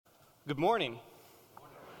Good morning.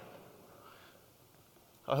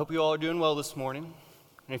 I hope you all are doing well this morning.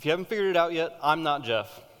 And if you haven't figured it out yet, I'm not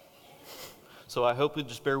Jeff. So I hope you'll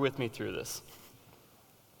just bear with me through this.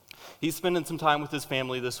 He's spending some time with his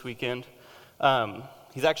family this weekend.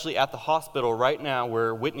 He's actually at the hospital right now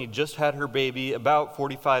where Whitney just had her baby about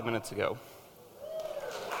 45 minutes ago.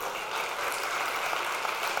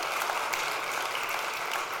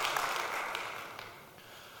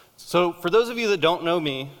 So for those of you that don't know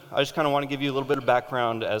me, I just kind of want to give you a little bit of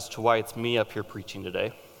background as to why it's me up here preaching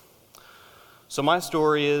today. So my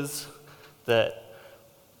story is that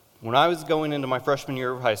when I was going into my freshman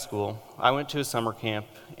year of high school, I went to a summer camp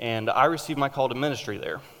and I received my call to ministry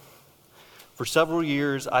there. For several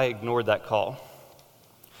years, I ignored that call.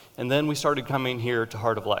 And then we started coming here to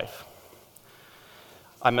Heart of Life.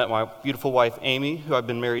 I met my beautiful wife, Amy, who I've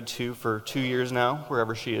been married to for 2 years now,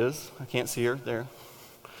 wherever she is. I can't see her there.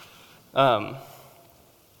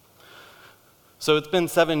 So it's been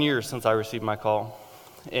 7 years since I received my call,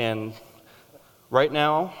 and right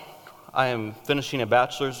now I am finishing a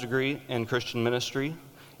bachelor's degree in Christian ministry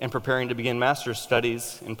and preparing to begin master's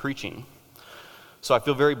studies in preaching. So I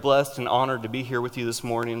feel very blessed and honored to be here with you this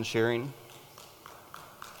morning and sharing.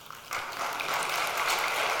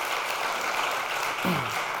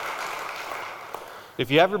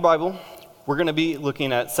 If you have your Bible, we're going to be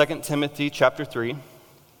looking at 2 Timothy chapter 3.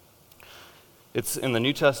 It's in the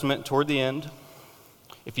New Testament toward the end.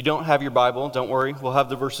 If you don't have your Bible, don't worry, we'll have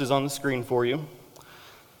the verses on the screen for you.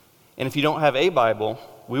 And if you don't have a Bible,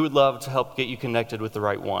 we would love to help get you connected with the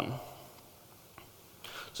right one.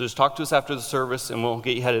 So just talk to us after the service and we'll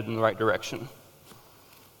get you headed in the right direction.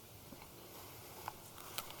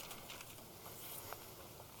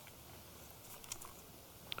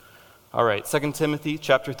 All right, 2 Timothy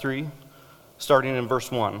chapter 3, starting in verse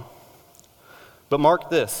 1. But mark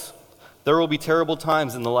this. There will be terrible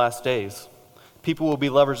times in the last days. People will be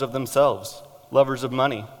lovers of themselves, lovers of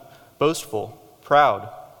money, boastful, proud,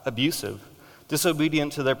 abusive,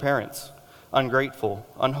 disobedient to their parents, ungrateful,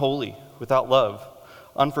 unholy, without love,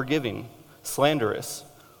 unforgiving, slanderous,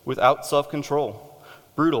 without self-control,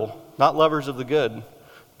 brutal, not lovers of the good,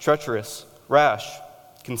 treacherous, rash,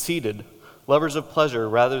 conceited, lovers of pleasure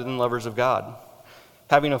rather than lovers of God,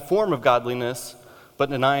 having a form of godliness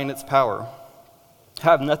but denying its power.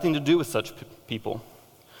 Have nothing to do with such people.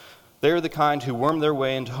 They are the kind who worm their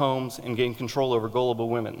way into homes and gain control over gullible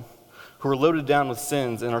women, who are loaded down with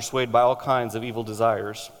sins and are swayed by all kinds of evil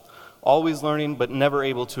desires, always learning but never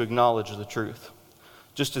able to acknowledge the truth.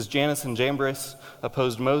 Just as Jannes and Jambres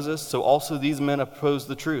opposed Moses, so also these men oppose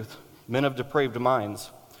the truth, men of depraved minds,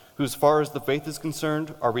 who as far as the faith is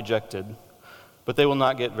concerned are rejected. But they will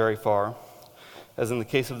not get very far. As in the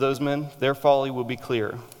case of those men, their folly will be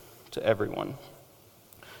clear to everyone.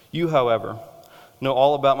 You, however, know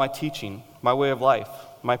all about my teaching, my way of life,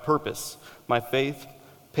 my purpose, my faith,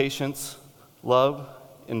 patience, love,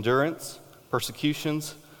 endurance,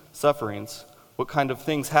 persecutions, sufferings, what kind of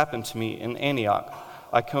things happened to me in Antioch,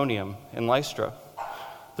 Iconium, and Lystra,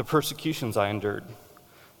 the persecutions I endured.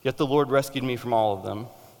 Yet the Lord rescued me from all of them.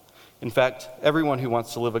 In fact, everyone who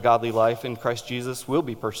wants to live a godly life in Christ Jesus will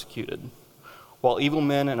be persecuted, while evil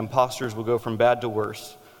men and impostors will go from bad to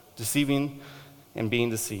worse, deceiving and being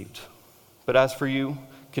deceived. But as for you,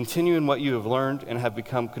 continue in what you have learned and have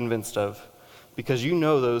become convinced of, because you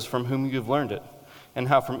know those from whom you have learned it, and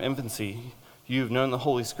how from infancy you have known the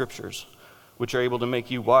Holy Scriptures, which are able to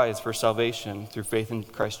make you wise for salvation through faith in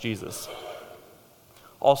Christ Jesus.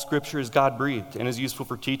 All Scripture is God-breathed and is useful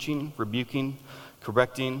for teaching, rebuking,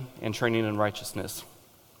 correcting, and training in righteousness,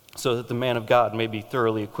 so that the man of God may be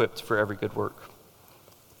thoroughly equipped for every good work.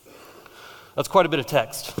 That's quite a bit of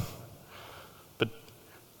text.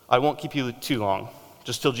 I won't keep you too long,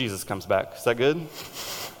 just till Jesus comes back. Is that good?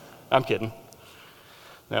 I'm kidding.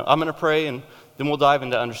 Now, I'm going to pray, and then we'll dive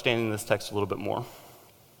into understanding this text a little bit more.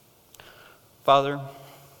 Father,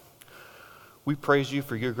 we praise you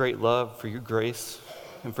for your great love, for your grace,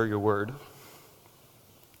 and for your word.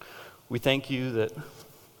 We thank you that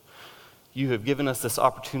you have given us this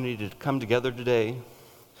opportunity to come together today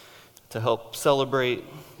to help celebrate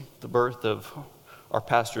the birth of our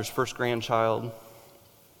pastor's first grandchild.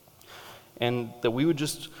 And that we're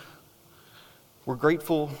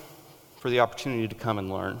grateful for the opportunity to come and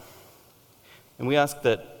learn. And we ask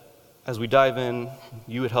that as we dive in,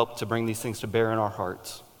 you would help to bring these things to bear in our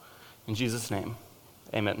hearts. In Jesus' name,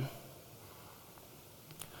 amen.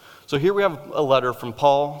 So here we have a letter from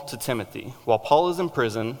Paul to Timothy. While Paul is in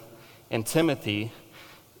prison and Timothy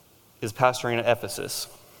is pastoring at Ephesus.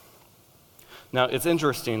 Now, it's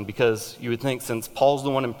interesting because you would think since Paul's the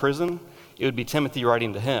one in prison, it would be Timothy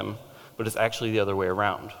writing to him, but it's actually the other way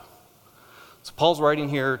around. So Paul's writing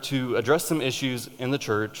here to address some issues in the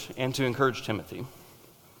church and to encourage Timothy.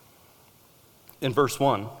 In verse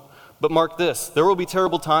 1, but mark this, there will be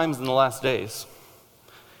terrible times in the last days.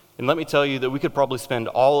 And let me tell you that we could probably spend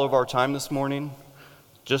all of our time this morning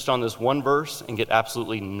just on this one verse and get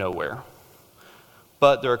absolutely nowhere.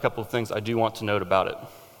 But there are a couple of things I do want to note about it.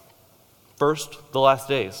 First, the last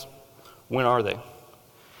days. When are they?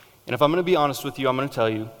 And if I'm going to be honest with you, I'm going to tell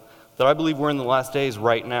you that I believe we're in the last days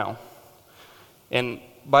right now. And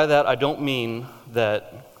by that, I don't mean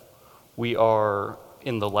that we are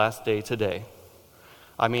in the last day today.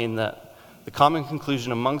 I mean that the common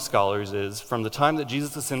conclusion among scholars is from the time that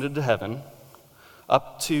Jesus ascended to heaven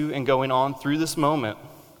up to and going on through this moment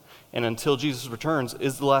and until Jesus returns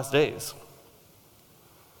is the last days.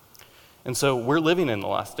 And so we're living in the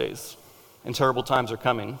last days, and terrible times are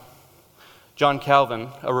coming. John Calvin,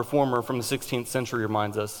 a reformer from the 16th century,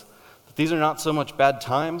 reminds us that these are not so much bad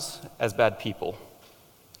times as bad people.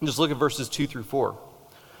 And just look at verses 2 through 4.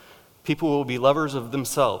 People will be lovers of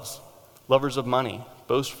themselves, lovers of money,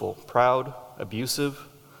 boastful, proud, abusive,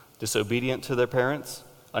 disobedient to their parents,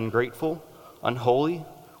 ungrateful, unholy,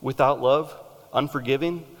 without love,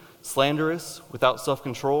 unforgiving, slanderous, without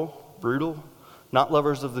self-control, brutal, not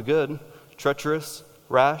lovers of the good, treacherous,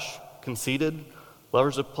 rash, conceited,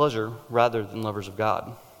 lovers of pleasure rather than lovers of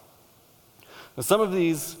God. Now, some of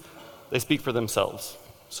these, they speak for themselves.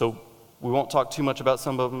 So we won't talk too much about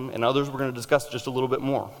some of them, and others we're going to discuss just a little bit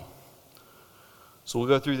more. So we'll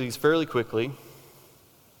go through these fairly quickly.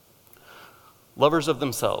 Lovers of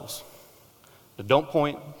themselves. Now, don't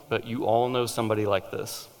point, but you all know somebody like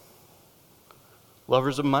this.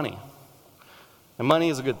 Lovers of money. And money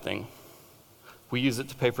is a good thing. We use it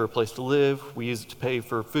to pay for a place to live. We use it to pay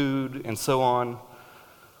for food and so on.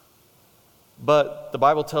 But the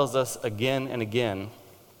Bible tells us again and again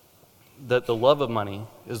that the love of money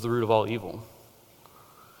is the root of all evil.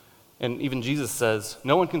 And even Jesus says,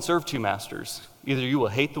 no one can serve two masters. Either you will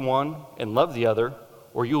hate the one and love the other,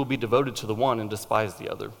 or you will be devoted to the one and despise the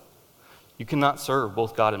other. You cannot serve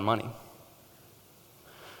both God and money.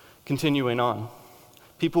 Continuing on,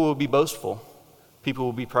 people will be boastful. People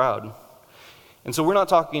will be proud. And so we're not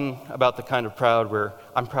talking about the kind of proud where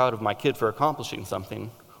I'm proud of my kid for accomplishing something.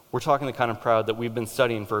 We're talking the kind of proud that we've been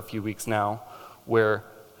studying for a few weeks now, where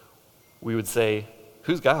we would say,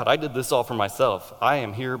 who's God? I did this all for myself. I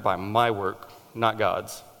am here by my work, not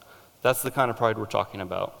God's. That's the kind of pride we're talking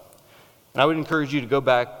about. And I would encourage you to go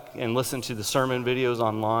back and listen to the sermon videos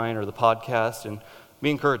online or the podcast and be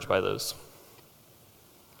encouraged by those.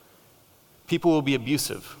 People will be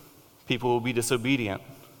abusive. People will be disobedient.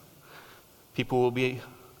 People will be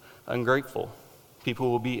ungrateful.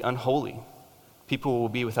 People will be unholy. People will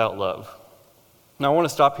be without love. Now I want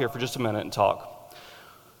to stop here for just a minute and talk.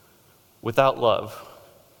 Without love.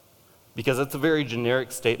 Because it's a very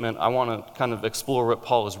generic statement. I want to kind of explore what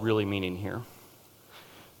Paul is really meaning here.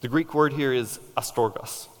 The Greek word here is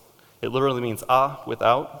astorgos. It literally means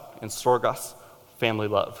without, and storgos, family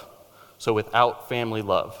love. So without family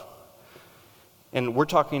love. And we're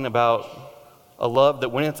talking about a love that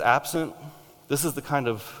when it's absent, this is the kind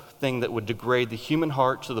of thing that would degrade the human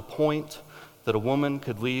heart to the point that a woman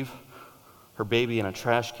could leave her baby in a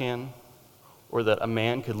trash can, or that a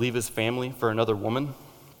man could leave his family for another woman.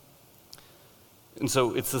 And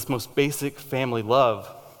so it's this most basic family love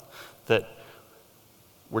that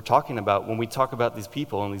we're talking about when we talk about these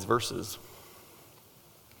people in these verses.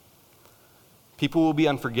 People will be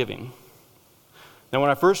unforgiving. Now, when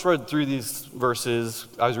I first read through these verses,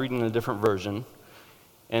 I was reading in a different version,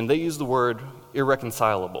 and they use the word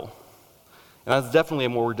irreconcilable. And that's definitely a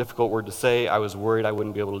more difficult word to say. I was worried I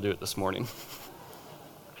wouldn't be able to do it this morning.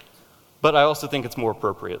 But I also think it's more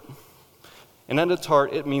appropriate. And at its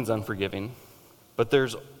heart, it means unforgiving. But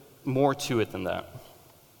there's more to it than that.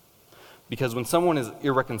 Because when someone is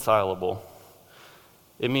irreconcilable,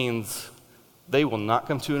 it means they will not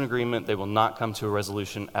come to an agreement, they will not come to a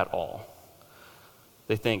resolution at all.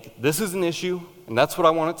 They think, this is an issue, and that's what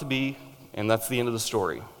I want it to be, and that's the end of the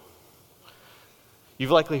story.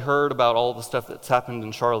 You've likely heard about all the stuff that's happened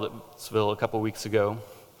in Charlottesville a couple weeks ago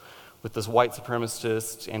with this white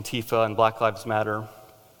supremacist, Antifa, and Black Lives Matter. And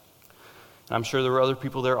I'm sure there were other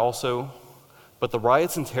people there also, but the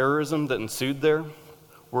riots and terrorism that ensued there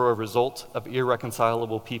were a result of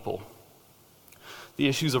irreconcilable people. The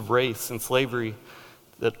issues of race and slavery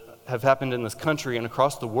that have happened in this country and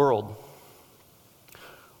across the world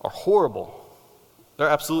are horrible. They're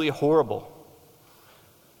absolutely horrible.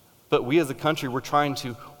 But we as a country, we're trying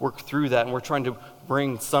to work through that, and we're trying to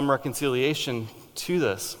bring some reconciliation to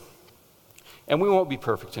this. And we won't be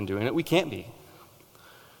perfect in doing it. We can't be.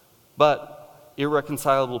 But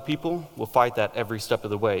irreconcilable people will fight that every step of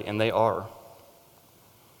the way, and they are.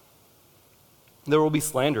 There will be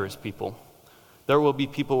slanderous people. There will be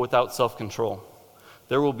people without self-control.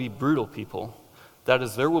 There will be brutal people. That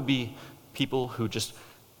is, there will be people who just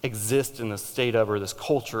exist in this state of, or this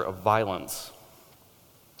culture of violence.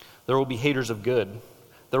 There will be haters of good.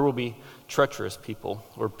 There will be treacherous people,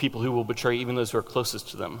 or people who will betray even those who are closest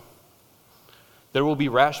to them. There will be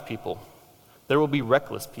rash people. There will be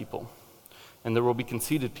reckless people. And there will be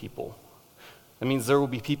conceited people. That means there will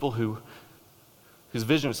be people whose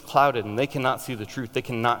vision is clouded and they cannot see the truth. They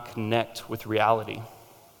cannot connect with reality.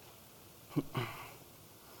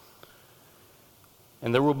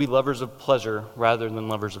 And there will be lovers of pleasure rather than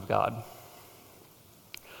lovers of God.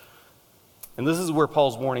 And this is where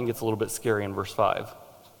Paul's warning gets a little bit scary in verse 5.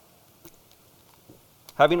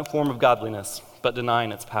 Having a form of godliness, but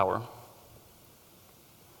denying its power.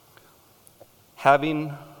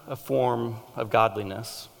 Having a form of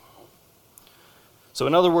godliness. So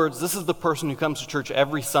in other words, this is the person who comes to church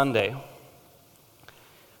every Sunday,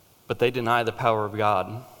 but they deny the power of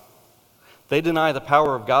God. They deny the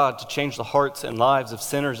power of God to change the hearts and lives of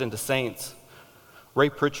sinners into saints. Ray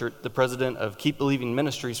Pritchard, the president of Keep Believing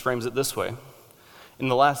Ministries, frames it this way. In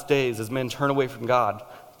the last days, as men turn away from God,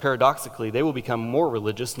 paradoxically, they will become more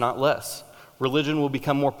religious, not less. Religion will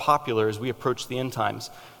become more popular as we approach the end times,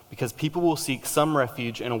 because people will seek some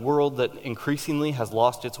refuge in a world that increasingly has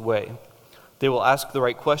lost its way. They will ask the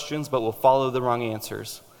right questions, but will follow the wrong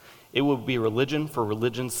answers. It will be religion for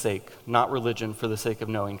religion's sake, not religion for the sake of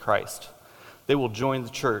knowing Christ. They will join the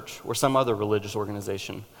church or some other religious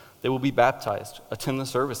organization. They will be baptized, attend the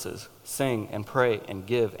services, sing and pray and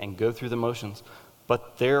give and go through the motions,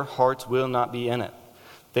 but their hearts will not be in it.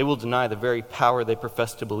 They will deny the very power they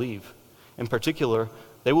profess to believe. In particular,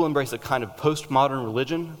 they will embrace a kind of postmodern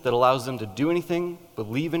religion that allows them to do anything,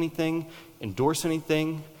 believe anything, endorse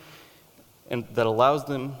anything, and that allows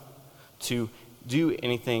them to do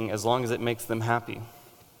anything as long as it makes them happy.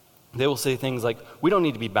 They will say things like, we don't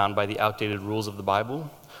need to be bound by the outdated rules of the Bible.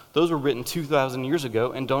 Those were written 2,000 years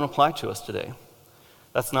ago and don't apply to us today.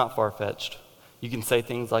 That's not far-fetched. You can say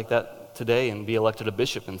things like that today and be elected a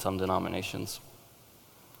bishop in some denominations.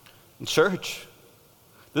 In church,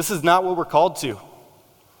 this is not what we're called to.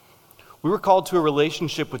 We were called to a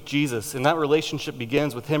relationship with Jesus, and that relationship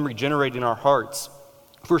begins with him regenerating our hearts.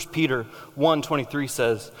 1 Peter 1:23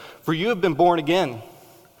 says, "For you have been born again.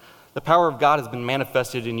 The power of God has been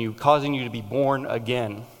manifested in you, causing you to be born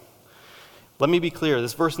again." Let me be clear,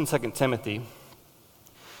 this verse in 2 Timothy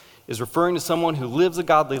is referring to someone who lives a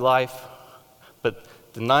godly life, but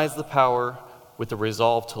denies the power with the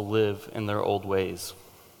resolve to live in their old ways.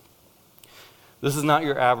 This is not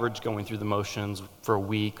your average going through the motions for a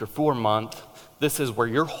week or for a month. This is where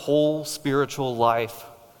your whole spiritual life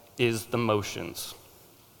is the motions.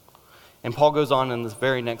 And Paul goes on in this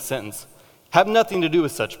very next sentence, have nothing to do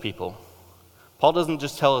with such people. Paul doesn't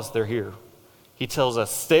just tell us they're here. He tells us,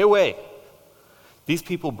 stay away. These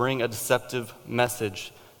people bring a deceptive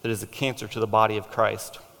message that is a cancer to the body of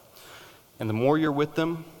Christ. And the more you're with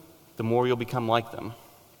them, the more you'll become like them.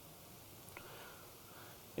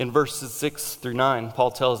 In verses 6 through 9,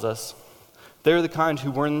 Paul tells us, they're the kind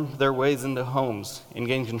who worm their ways into homes and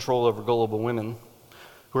gain control over gullible women,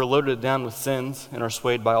 who are loaded down with sins and are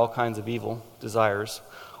swayed by all kinds of evil desires,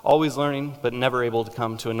 always learning but never able to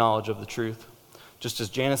come to a knowledge of the truth. Just as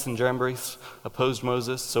Jannes and Jambres opposed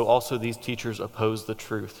Moses, so also these teachers oppose the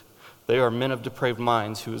truth. They are men of depraved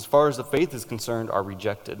minds who, as far as the faith is concerned, are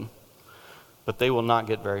rejected. But they will not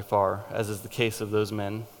get very far, as is the case of those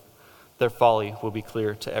men. Their folly will be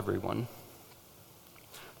clear to everyone.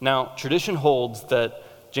 Now, tradition holds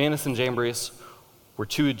that Jannes and Jambres were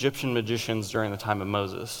two Egyptian magicians during the time of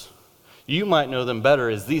Moses. You might know them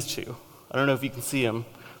better as these two. I don't know if you can see them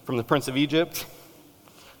from the Prince of Egypt.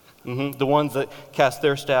 The ones that cast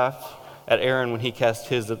their staff at Aaron when he cast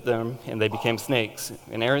his at them, and they became snakes.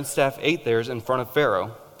 And Aaron's staff ate theirs in front of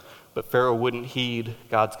Pharaoh, but Pharaoh wouldn't heed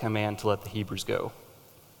God's command to let the Hebrews go.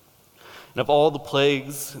 And of all the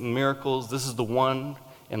plagues and miracles, this is the one,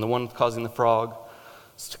 and the one causing the frogs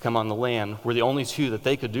to come on the land, were the only two that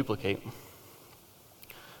they could duplicate.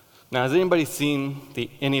 Now, has anybody seen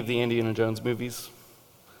any of the Indiana Jones movies?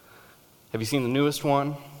 Have you seen the newest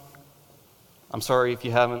one? I'm sorry if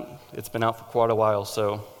you haven't. It's been out for quite a while,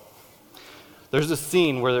 so. There's this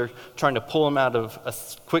scene where they're trying to pull him out of a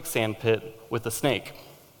quicksand pit with a snake.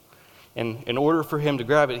 And in order for him to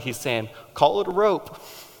grab it, he's saying, call it a rope.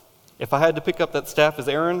 If I had to pick up that staff as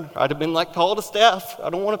Aaron, I'd have been like, call it a staff. I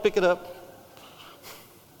don't want to pick it up.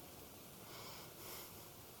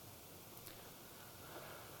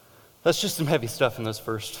 That's just some heavy stuff in those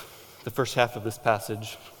first the first half of this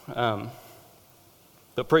passage.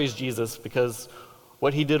 But praise Jesus, because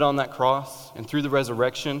what he did on that cross and through the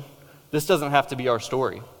resurrection, this doesn't have to be our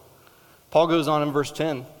story. Paul goes on in verse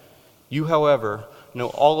 10, "You, however, know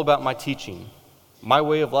all about my teaching, my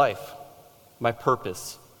way of life, my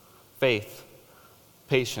purpose, faith,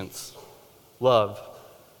 patience, love,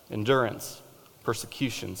 endurance,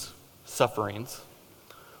 persecutions, sufferings.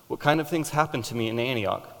 What kind of things happened to me in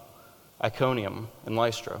Antioch, Iconium, and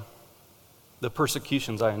Lystra? The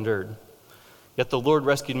persecutions I endured. Yet the Lord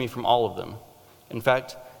rescued me from all of them. In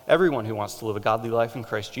fact, everyone who wants to live a godly life in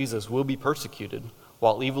Christ Jesus will be persecuted,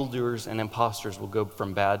 while evildoers and impostors will go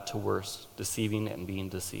from bad to worse, deceiving and being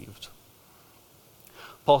deceived."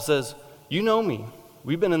 Paul says, you know me.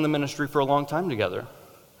 We've been in the ministry for a long time together.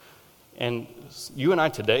 And you and I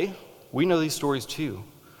today, we know these stories too.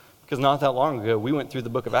 Because not that long ago, we went through the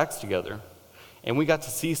book of Acts together. And we got to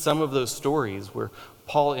see some of those stories where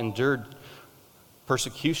Paul endured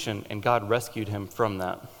persecution and God rescued him from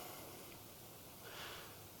that.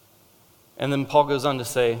 And then Paul goes on to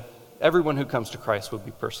say, everyone who comes to Christ will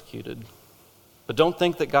be persecuted. But don't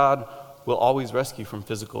think that God will always rescue from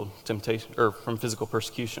physical temptation or from physical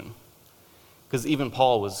persecution. Because even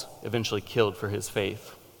Paul was eventually killed for his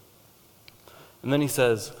faith. And then he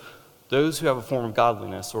says, those who have a form of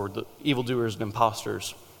godliness, or the evildoers and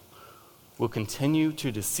impostors, will continue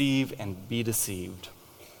to deceive and be deceived.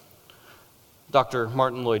 Dr.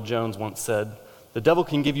 Martin Lloyd-Jones once said, the devil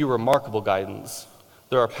can give you remarkable guidance.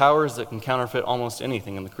 There are powers that can counterfeit almost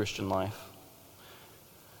anything in the Christian life.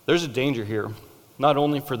 There's a danger here, not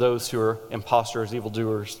only for those who are impostors,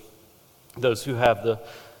 evildoers, those who have the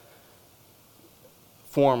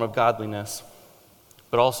form of godliness,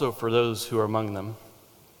 but also for those who are among them,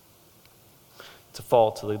 to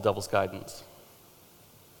fall to the devil's guidance.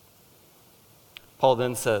 Paul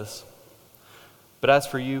then says, but as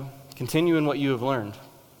for you, continue in what you have learned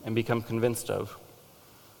and become convinced of,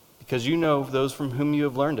 because you know those from whom you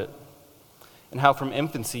have learned it, and how from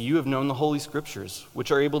infancy you have known the Holy Scriptures,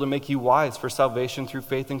 which are able to make you wise for salvation through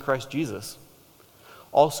faith in Christ Jesus.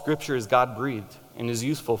 All Scripture is God-breathed and is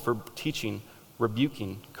useful for teaching,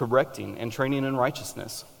 rebuking, correcting, and training in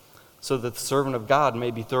righteousness, so that the servant of God may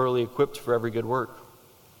be thoroughly equipped for every good work.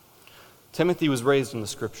 Timothy was raised in the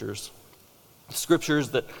Scriptures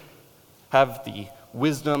that have the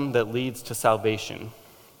wisdom that leads to salvation.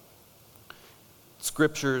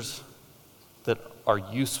 Scriptures that are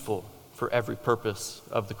useful for every purpose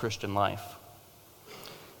of the Christian life.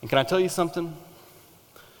 And can I tell you something?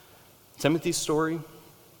 Timothy's story,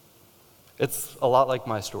 it's a lot like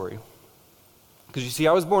my story. Because you see,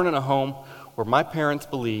 I was born in a home where my parents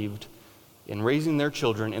believed in raising their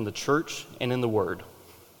children in the church and in the Word.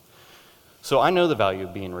 So I know the value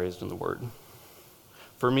of being raised in the Word.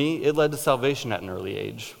 For me, it led to salvation at an early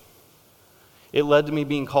age. It led to me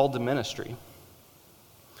being called to ministry.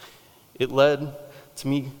 It led to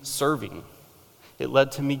me serving. It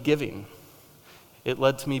led to me giving. It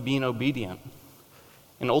led to me being obedient.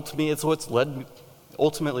 And ultimately, it's what's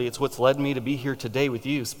led me to be here today with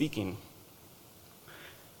you speaking.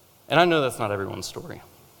 And I know that's not everyone's story.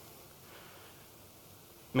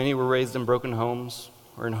 Many were raised in broken homes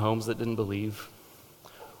or in homes that didn't believe.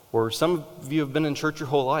 Or some of you have been in church your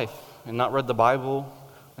whole life and not read the Bible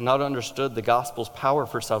and not understood the gospel's power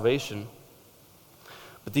for salvation.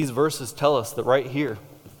 But these verses tell us that right here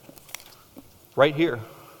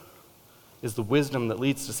is the wisdom that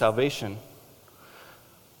leads to salvation.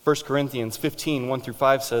 1 Corinthians 15,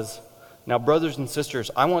 1-5 says, now, brothers and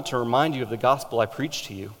sisters, I want to remind you of the gospel I preached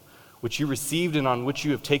to you, which you received and on which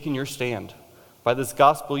you have taken your stand. By this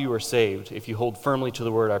gospel you are saved, if you hold firmly to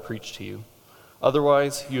the word I preached to you.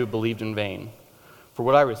 Otherwise, you have believed in vain. For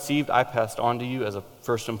what I received, I passed on to you as of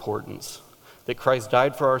first importance, that Christ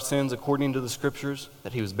died for our sins according to the Scriptures,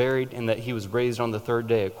 that he was buried, and that he was raised on the third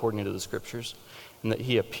day according to the Scriptures, and that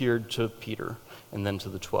he appeared to Peter and then to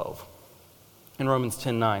the 12. In Romans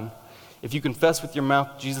 10:9, if you confess with your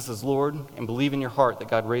mouth Jesus is Lord and believe in your heart that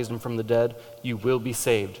God raised him from the dead, you will be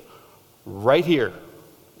saved. Right here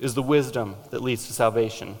is the wisdom that leads to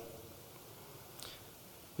salvation.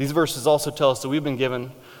 These verses also tell us that we've been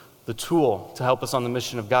given the tool to help us on the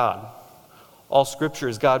mission of God. All Scripture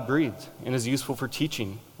is God-breathed and is useful for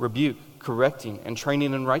teaching, rebuke, correcting, and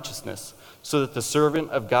training in righteousness, so that the servant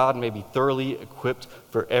of God may be thoroughly equipped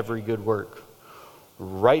for every good work.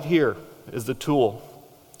 Right here is the tool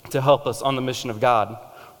to help us on the mission of God.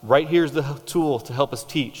 Right here is the tool to help us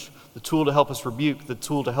teach, the tool to help us rebuke, the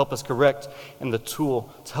tool to help us correct, and the tool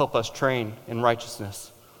to help us train in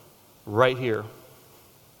righteousness. Right here.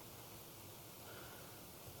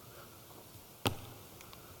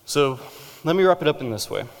 So let me wrap it up in this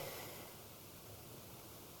way.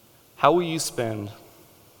 How will you spend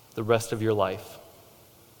the rest of your life?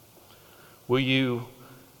 Will you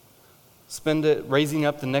spend it raising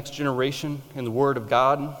up the next generation in the Word of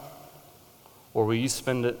God? Or will you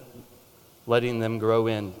spend it letting them grow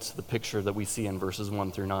into the picture that we see in verses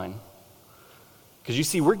 1 through 9? Because you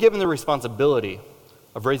see, we're given the responsibility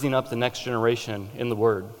of raising up the next generation in the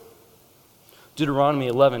Word. Deuteronomy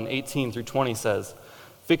 11:18 through 20 says,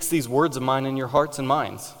 "Fix these words of mine in your hearts and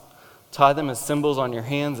minds. Tie them as symbols on your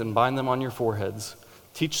hands and bind them on your foreheads.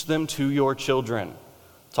 Teach them to your children,"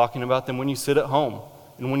 talking about them when you sit at home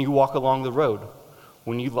and when you walk along the road,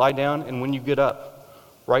 when you lie down and when you get up.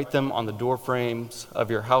 Write them on the door frames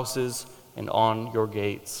of your houses and on your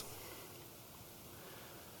gates.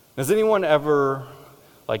 Has anyone ever,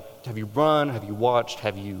 have you run, have you watched,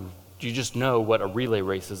 do you just know what a relay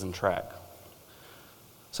race is in track?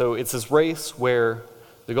 So it's this race where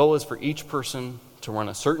the goal is for each person to run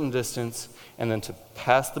a certain distance and then to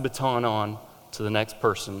pass the baton on to the next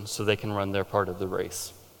person so they can run their part of the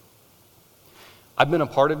race. I've been a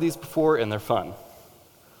part of these before and they're fun,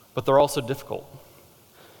 but they're also difficult.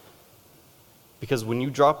 Because when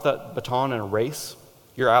you drop that baton in a race,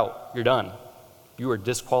 you're out, you're done. You are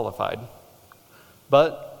disqualified.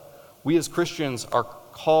 But we as Christians are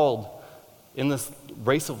called in this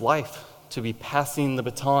race of life to be passing the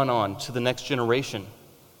baton on to the next generation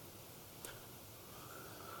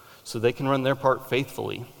so they can run their part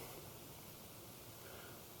faithfully.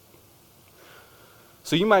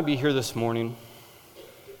 So you might be here this morning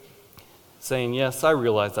saying, yes, I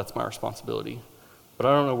realize that's my responsibility, but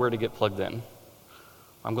I don't know where to get plugged in.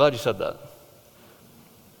 I'm glad you said that.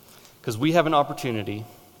 Because we have an opportunity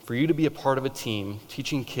for you to be a part of a team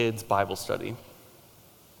teaching kids Bible study.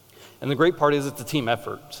 And the great part is it's a team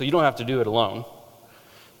effort, so you don't have to do it alone.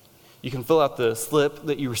 You can fill out the slip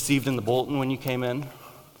that you received in the bulletin when you came in,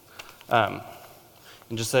 and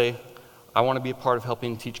just say, I want to be a part of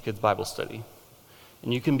helping teach kids Bible study.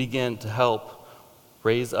 And you can begin to help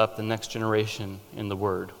raise up the next generation in the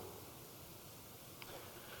Word.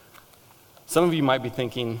 Some of you might be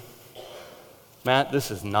thinking, Matt,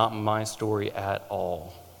 this is not my story at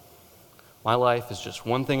all. My life is just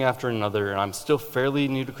one thing after another, and I'm still fairly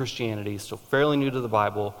new to Christianity, still fairly new to the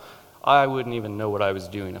Bible. I wouldn't even know what I was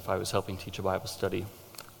doing if I was helping teach a Bible study.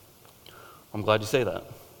 I'm glad you say that,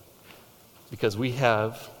 because we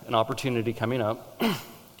have an opportunity coming up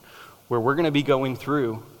where we're going to be going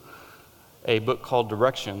through a book called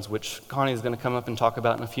Directions, which Connie is going to come up and talk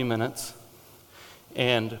about in a few minutes.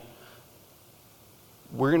 And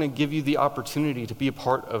we're going to give you the opportunity to be a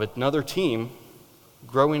part of another team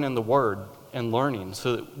growing in the Word and learning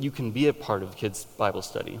so that you can be a part of kids' Bible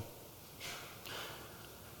study.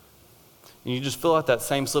 And you just fill out that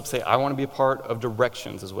same slip, say, I want to be a part of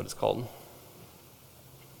Directions is what it's called.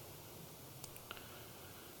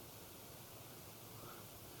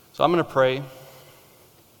 So I'm going to pray.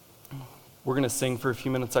 We're going to sing for a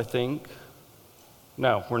few minutes, I think.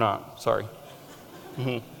 No, we're not. Sorry.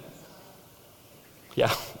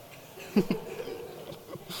 Yeah.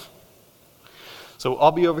 So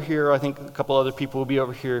I'll be over here. I think a couple other people will be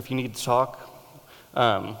over here if you need to talk.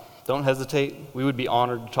 Don't hesitate. We would be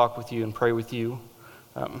honored to talk with you and pray with you.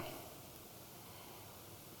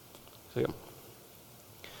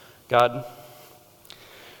 God,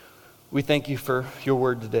 we thank you for your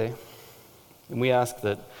word today. And we ask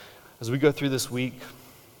that as we go through this week,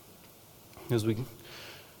 as we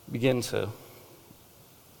begin to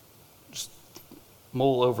just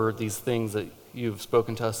mull over these things that you've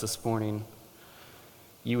spoken to us this morning,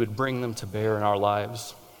 you would bring them to bear in our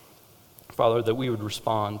lives. Father, that we would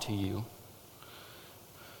respond to you.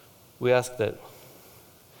 We ask that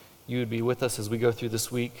you would be with us as we go through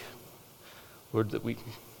this week. Lord, that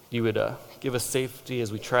you would give us safety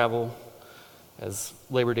as we travel, as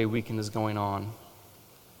Labor Day weekend is going on.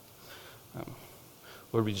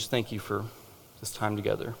 Lord, we just thank you for this time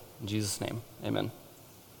together. In Jesus' name, amen.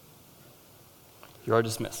 You are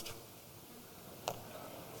dismissed.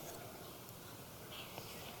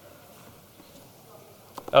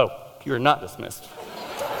 Oh, you are not dismissed.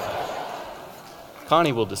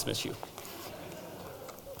 Connie will dismiss you.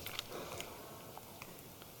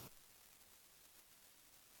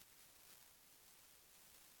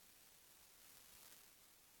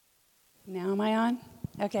 Now am I on?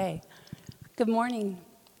 Okay. Good morning.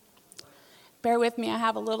 Bear with me, I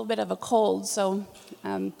have a little bit of a cold, so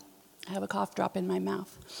I have a cough drop in my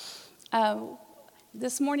mouth.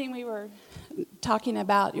 This morning we were talking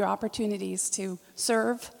about your opportunities to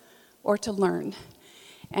serve or to learn.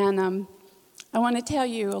 And I want to tell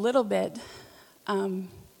you a little bit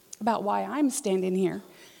about why I'm standing here.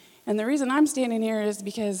 And the reason I'm standing here is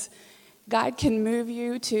because God can move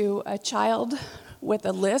you to a child with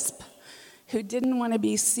a lisp who didn't want to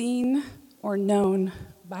be seen or known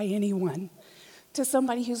by anyone, to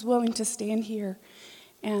somebody who's willing to stand here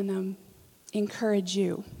and encourage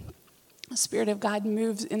you. The Spirit of God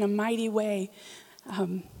moves in a mighty way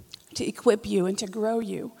to equip you and to grow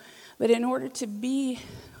you. But in order to be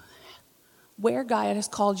where God has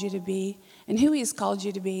called you to be and who He's called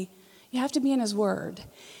you to be, you have to be in His Word.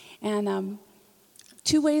 And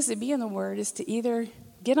two ways to be in the Word is to either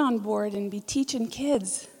get on board and be teaching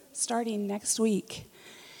kids starting next week.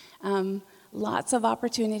 Lots of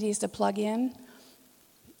opportunities to plug in.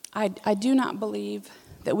 I do not believe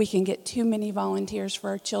that we can get too many volunteers for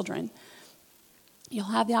our children. You'll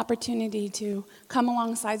have the opportunity to come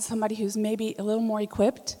alongside somebody who's maybe a little more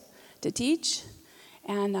equipped to teach.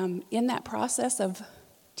 And in that process of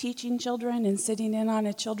teaching children and sitting in on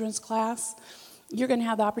a children's class, you're going to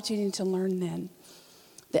have the opportunity to learn then.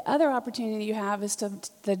 The other opportunity you have is to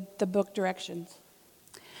the book directions.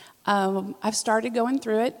 I've started going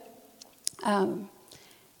through it.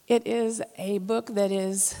 It is a book that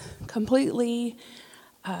is completely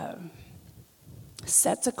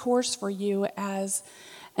sets a course for you as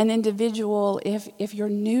an individual if you're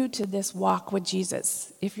new to this walk with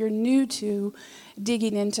Jesus, if you're new to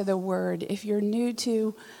digging into the Word, if you're new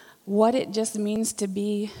to what it just means to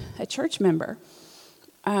be a church member.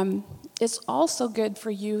 It's also good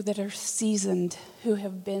for you that are seasoned, who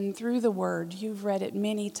have been through the Word. You've read it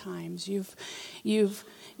many times. You've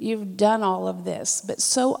done all of this. But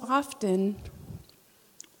so often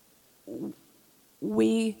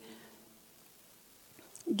we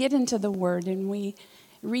get into the Word and we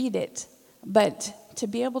read it, but to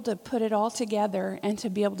be able to put it all together and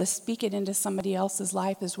to be able to speak it into somebody else's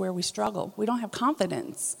life is where we struggle. We don't have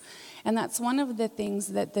confidence. And that's one of the things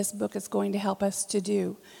that this book is going to help us to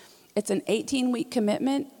do. It's an 18-week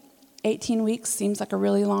commitment. 18 weeks seems like a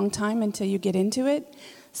really long time until you get into it.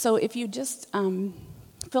 So if you just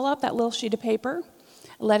fill out that little sheet of paper,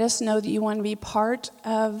 let us know that you want to be part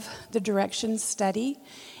of the directions study.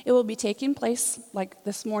 It will be taking place, like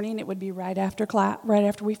this morning, it would be right after class, right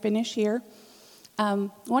after we finish here.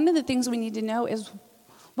 One of the things we need to know is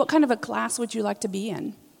what kind of a class would you like to be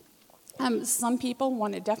in? Some people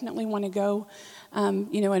definitely want to go,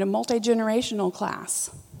 in a multi-generational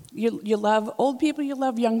class. You love old people, you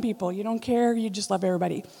love young people. You don't care, you just love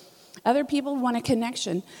everybody. Other people want a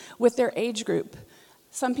connection with their age group.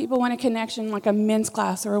 Some people want a connection like a men's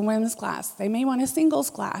class or a women's class. They may want a singles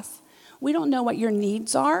class. We don't know what your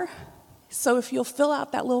needs are. So if you'll fill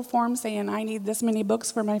out that little form saying, I need this many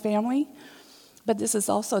books for my family, but this is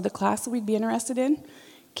also the class we'd be interested in,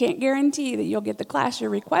 can't guarantee that you'll get the class you're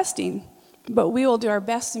requesting, but we will do our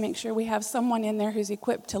best to make sure we have someone in there who's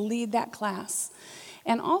equipped to lead that class.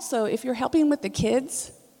 And also, if you're helping with the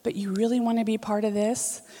kids, but you really want to be part of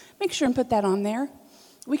this, make sure and put that on there.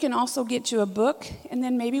 We can also get you a book, and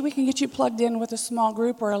then maybe we can get you plugged in with a small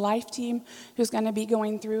group or a life team who's going to be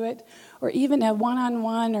going through it, or even a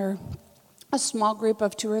one-on-one or a small group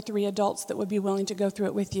of 2 or 3 adults that would be willing to go through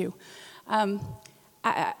it with you.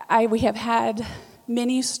 We have had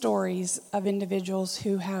many stories of individuals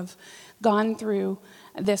who have gone through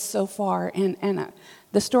this so far, and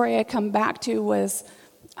the story I come back to was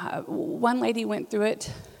one lady went through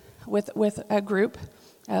it with a group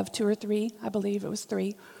of 2 or 3, I believe it was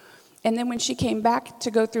 3. And then when she came back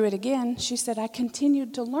to go through it again, she said, I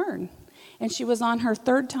continued to learn. And she was on her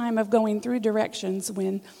 3rd time of going through directions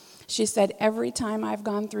when she said, every time I've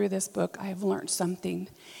gone through this book, I've learned something.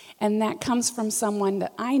 And that comes from someone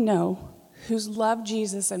that I know who's loved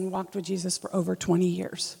Jesus and walked with Jesus for over 20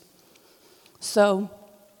 years. So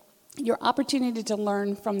your opportunity to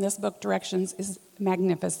learn from this book, Directions, is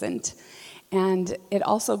magnificent. And it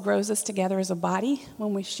also grows us together as a body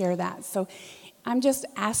when we share that. So I'm just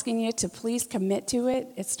asking you to please commit to it.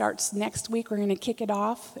 It starts next week. We're going to kick it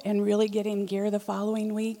off and really get in gear the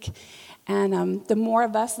following week. And the more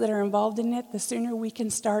of us that are involved in it, the sooner we can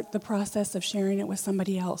start the process of sharing it with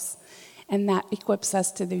somebody else. And that equips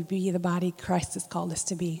us to be the body Christ has called us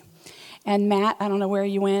to be. And Matt, I don't know where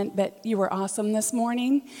you went, but you were awesome this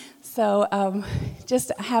morning. So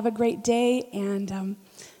just have a great day, and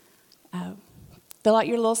fill out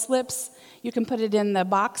your little slips. You can put it in the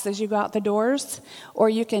box as you go out the doors, or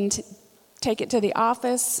you can take it to the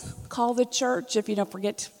office, call the church if you don't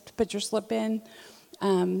forget to put your slip in.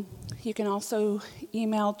 You can also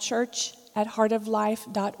email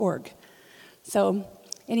church@heartoflife.org. So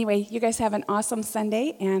anyway, you guys have an awesome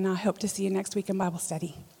Sunday, and I hope to see you next week in Bible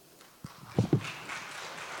study.